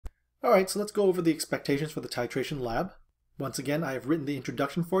Alright, so let's go over the expectations for the Titration Lab. Once again, I have written the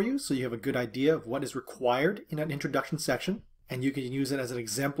introduction for you so you have a good idea of what is required in an introduction section, and you can use it as an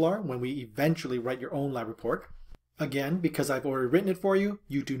exemplar when we eventually write your own lab report. Again, because I've already written it for you,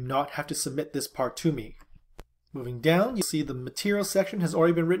 you do not have to submit this part to me. Moving down, you see the materials section has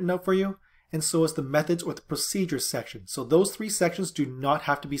already been written out for you, and so is the methods or the procedures section. So those three sections do not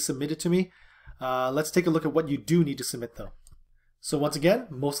have to be submitted to me. Let's take a look at what you do need to submit though. So once again,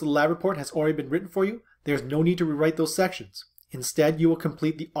 most of the lab report has already been written for you. There's no need to rewrite those sections. Instead, you will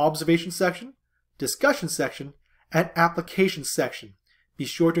complete the observation section, discussion section, and application section. Be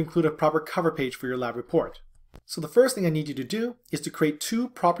sure to include a proper cover page for your lab report. So the first thing I need you to do is to create two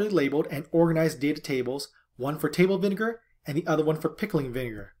properly labeled and organized data tables, one for table vinegar and the other one for pickling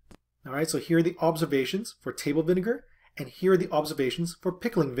vinegar. Alright, so here are the observations for table vinegar, and here are the observations for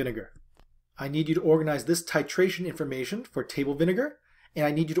pickling vinegar. I need you to organize this titration information for table vinegar, and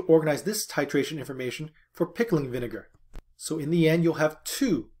I need you to organize this titration information for pickling vinegar. So in the end, you'll have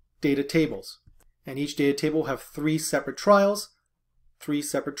two data tables, and each data table will have three separate trials.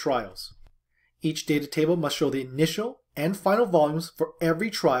 Each data table must show the initial and final volumes for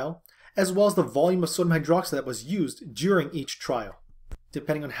every trial, as well as the volume of sodium hydroxide that was used during each trial.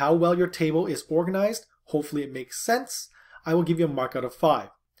 Depending on how well your table is organized, hopefully it makes sense, I will give you a mark out of 5.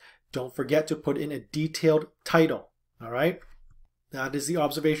 Don't forget to put in a detailed title, alright? That is the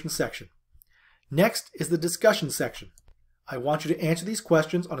observation section. Next is the discussion section. I want you to answer these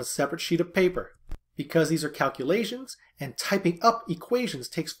questions on a separate sheet of paper. Because these are calculations and typing up equations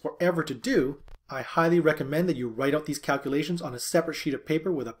takes forever to do, I highly recommend that you write out these calculations on a separate sheet of paper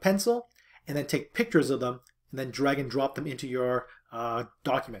with a pencil and then take pictures of them and then drag and drop them into your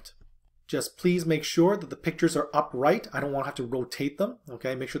document. Just please make sure that the pictures are upright. I don't want to have to rotate them,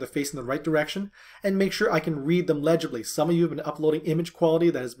 okay? Make sure they're facing the right direction and make sure I can read them legibly. Some of you have been uploading image quality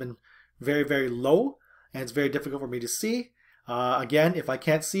that has been very, very low and it's very difficult for me to see. Again, if I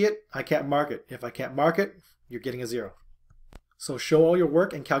can't see it, I can't mark it. If I can't mark it, you're getting a 0. So show all your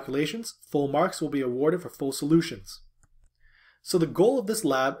work and calculations. Full marks will be awarded for full solutions. So the goal of this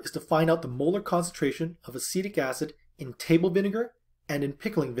lab is to find out the molar concentration of acetic acid in table vinegar and in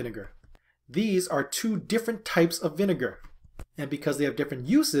pickling vinegar. These are two different types of vinegar, and because they have different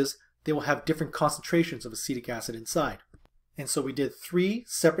uses, they will have different concentrations of acetic acid inside. And so we did 3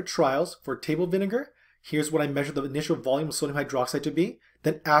 separate trials for table vinegar. Here's what I measured the initial volume of sodium hydroxide to be.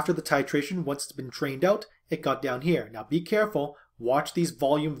 Then after the titration, once it's been drained out, it got down here. Now be careful, watch these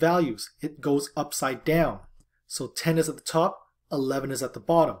volume values. It goes upside down. So 10 is at the top, 11 is at the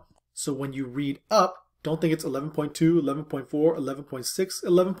bottom. So when you read up, don't think it's 11.2, 11.4, 11.6,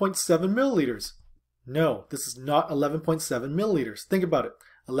 11.7 milliliters. No, this is not 11.7 milliliters. Think about it.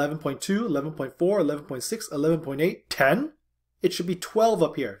 11.2, 11.4, 11.6, 11.8, 10? It should be 12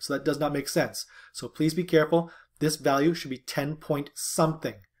 up here, so that does not make sense. So please be careful. This value should be 10 point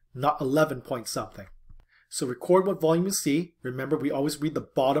something, not 11 point something. So record what volume you see. Remember, we always read the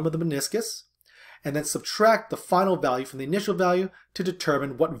bottom of the meniscus, and then subtract the final value from the initial value to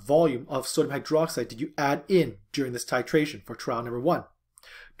determine what volume of sodium hydroxide did you add in during this titration for trial number 1.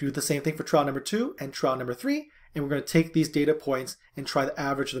 Do the same thing for trial number 2 and trial number 3, and we're going to take these data points and try to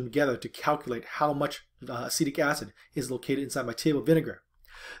average them together to calculate how much acetic acid is located inside my table vinegar.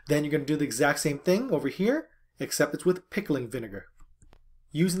 Then you're going to do the exact same thing over here, except it's with pickling vinegar.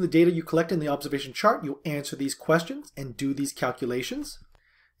 Using the data you collect in the observation chart, you'll answer these questions and do these calculations.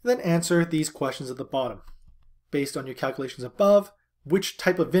 Then answer these questions at the bottom. Based on your calculations above, which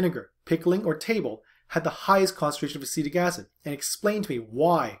type of vinegar, pickling or table, had the highest concentration of acetic acid? And explain to me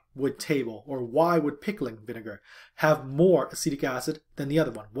why would table or why would pickling vinegar have more acetic acid than the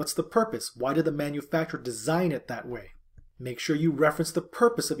other one? What's the purpose? Why did the manufacturer design it that way? Make sure you reference the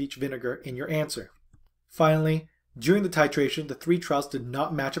purpose of each vinegar in your answer. Finally, during the titration, the 3 trials did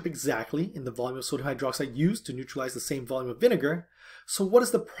not match up exactly in the volume of sodium hydroxide used to neutralize the same volume of vinegar. So what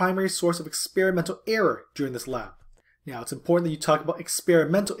is the primary source of experimental error during this lab? Now, it's important that you talk about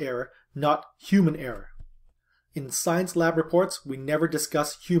experimental error, not human error. In science lab reports, we never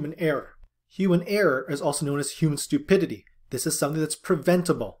discuss human error. Human error is also known as human stupidity. This is something that's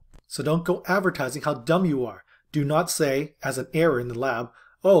preventable. So don't go advertising how dumb you are. Do not say, as an error in the lab,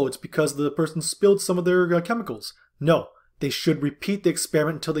 oh, it's because the person spilled some of their chemicals. No, they should repeat the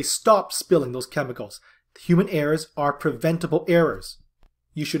experiment until they stop spilling those chemicals. Human errors are preventable errors.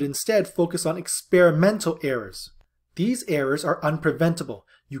 You should instead focus on experimental errors. These errors are unpreventable.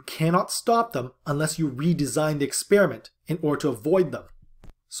 You cannot stop them unless you redesign the experiment in order to avoid them.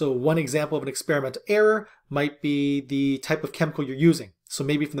 So one example of an experimental error might be the type of chemical you're using. So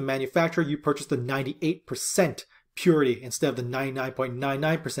maybe from the manufacturer you purchased a 98% purity instead of the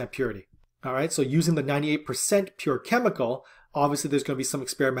 99.99% purity. All right, so using the 98% pure chemical, obviously there's going to be some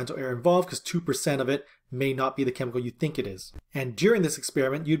experimental error involved because 2% of it may not be the chemical you think it is. And during this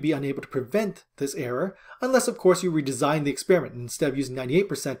experiment, you'd be unable to prevent this error unless, of course, you redesign the experiment. Instead of using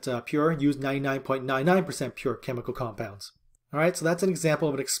 98% pure, use 99.99% pure chemical compounds. All right, so that's an example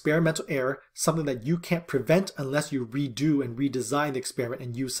of an experimental error, something that you can't prevent unless you redo and redesign the experiment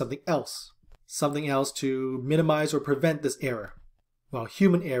and use something else to minimize or prevent this error. While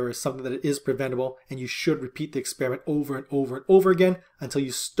human error is something that is preventable, and you should repeat the experiment over and over and over again until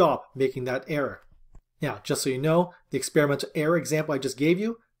you stop making that error. Now, just so you know, the experimental error example I just gave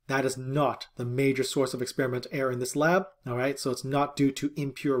you, that is not the major source of experimental error in this lab, all right? So it's not due to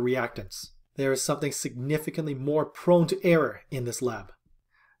impure reactants. There is something significantly more prone to error in this lab.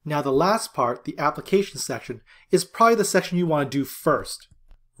 Now, the last part, the application section, is probably the section you want to do first.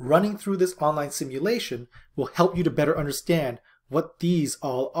 Running through this online simulation will help you to better understand what these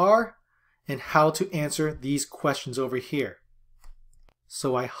all are and how to answer these questions over here.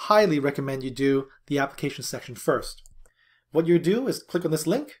 So I highly recommend you do the application section first. What you do is click on this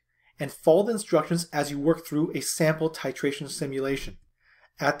link and follow the instructions as you work through a sample titration simulation.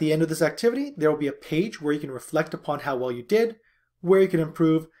 At the end of this activity, there will be a page where you can reflect upon how well you did, where you can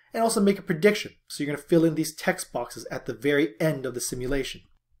improve, and also make a prediction. So you're going to fill in these text boxes at the very end of the simulation.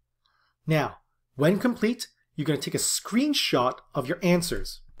 Now, when complete, you're going to take a screenshot of your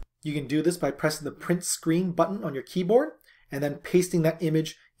answers. You can do this by pressing the print screen button on your keyboard and then pasting that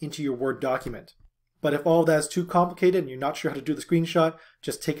image into your Word document. But if all of that is too complicated and you're not sure how to do the screenshot,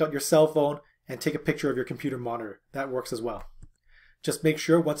 just take out your cell phone and take a picture of your computer monitor. That works as well. Just make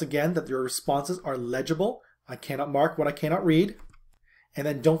sure, once again, that your responses are legible. I cannot mark what I cannot read. And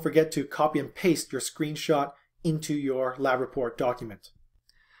then don't forget to copy and paste your screenshot into your lab report document.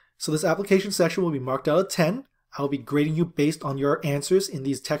 So this application section will be marked out of 10. I'll be grading you based on your answers in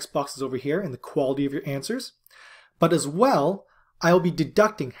these text boxes over here and the quality of your answers. But as well, I'll be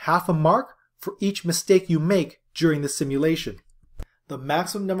deducting half a mark for each mistake you make during the simulation. The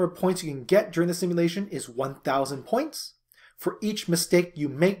maximum number of points you can get during the simulation is 1,000 points. For each mistake you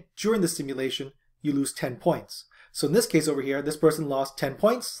make during the simulation, you lose 10 points. So in this case over here, this person lost 10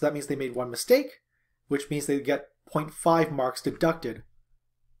 points. So that means they made one mistake, which means they get 0.5 marks deducted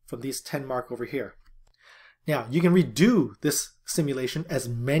from these 10 mark over here. Now, you can redo this simulation as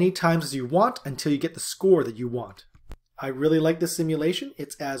many times as you want until you get the score that you want. I really like this simulation.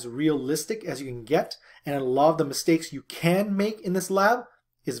 It's as realistic as you can get, and a lot of the mistakes you can make in this lab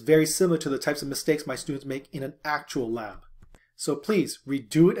is very similar to the types of mistakes my students make in an actual lab. So please,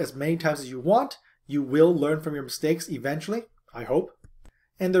 redo it as many times as you want. You will learn from your mistakes eventually, I hope.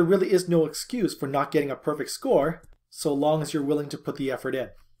 And there really is no excuse for not getting a perfect score, so long as you're willing to put the effort in.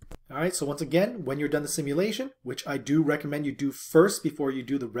 Alright, so once again, when you're done the simulation, which I do recommend you do first before you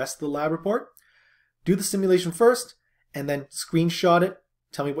do the rest of the lab report, do the simulation first, and then screenshot it,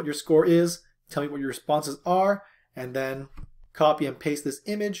 tell me what your score is, tell me what your responses are, and then copy and paste this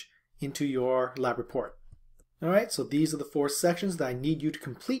image into your lab report. Alright, so these are the 4 sections that I need you to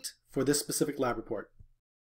complete for this specific lab report.